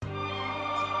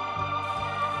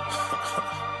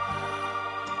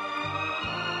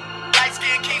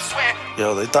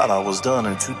Yo, they thought I was done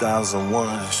in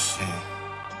 2001. Shit.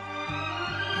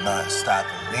 Not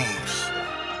stopping me. Shit.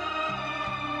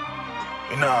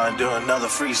 You know, I do another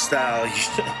freestyle.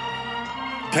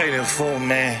 Paid in full,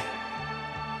 man.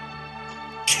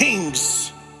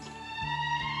 Kings.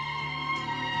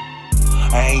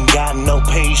 I ain't got no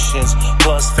patience.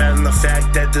 Plus, found the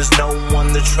fact that there's no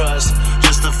one to trust.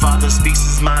 Just the Father speaks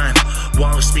his mind,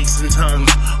 while speaks in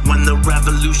tongues. When the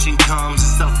revolution comes,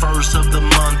 it's the first of the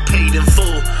month. Paid in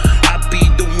full, I be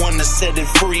the one that set it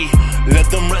free. Let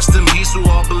them rest in peace who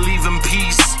all believe in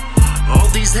peace.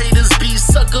 All these haters be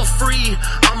sucker free.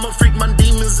 I'm a freak, my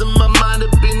demons in my mind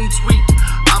have been tweaked.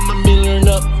 I'm a million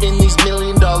up in these $1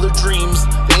 million dreams.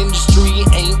 The industry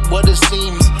ain't what it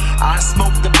seems. I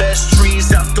smoke the best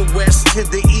trees out the west to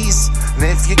the east. And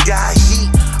if you got heat,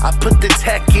 I put the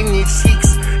tech in your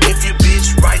cheeks. If your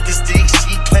bitch write this dick,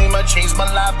 she claim I changed my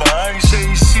life, but I ain't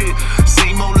saying shit.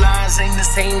 Same old lines, ain't the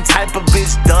same type of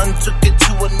bitch. Done took it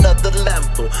to another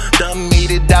level. Done made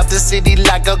it out the city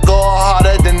like I go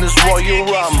harder than this Royal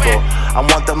Rumble. I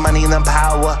want the money and the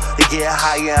power to get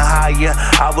higher and higher.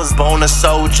 I was born a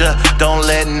soldier. Don't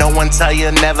let no one tell you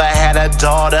never had a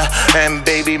daughter. And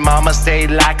baby mama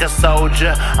stayed like a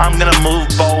soldier. I'm gonna move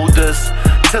boulders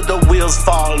till the wheels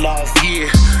fall off, yeah.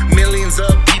 Millions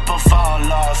of people fall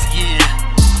off,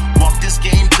 yeah. Walk this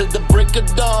game to the break of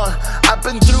dawn. I've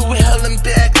been through hell and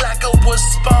back like I was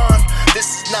spawned.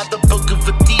 This is not the book of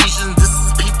Ephesians. This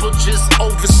is people just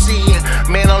overseeing.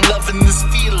 Man, I'm loving this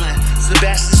feeling.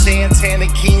 Sebastian Santana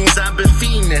Kings, I've been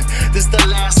fiending. This the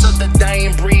last of the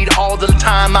dying breed. All the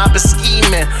time I've been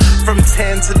scheming. From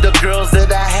 10 to the girls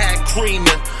that I had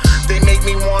creaming. They make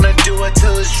me wanna do it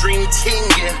till it's dream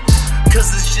tinging. Cause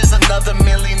it's just another $1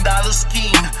 million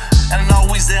scheme. And I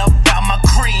always help out my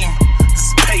cream. This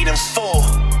is paid in full.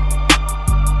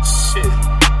 Shit.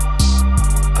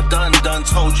 I done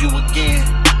told you again.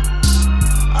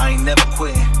 I ain't never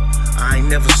quitting. I ain't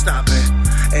never stopping.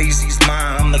 AZ's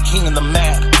mine, I'm the king of the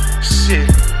map. Shit.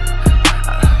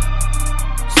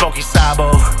 Smoky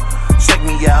Saboo. Check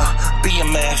me out.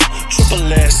 BMF.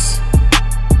 Triple S.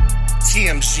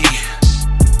 TMG.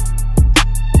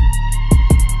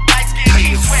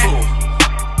 Paid in full.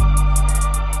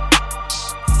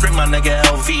 Free my nigga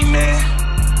LV, man.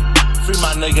 Free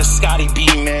my nigga Scotty B,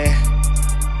 man.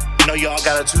 Know y'all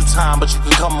got a 2-time, but you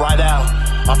can come right out.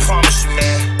 I promise you,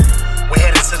 man. We're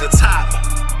headed to the top.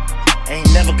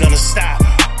 Ain't never gonna stop.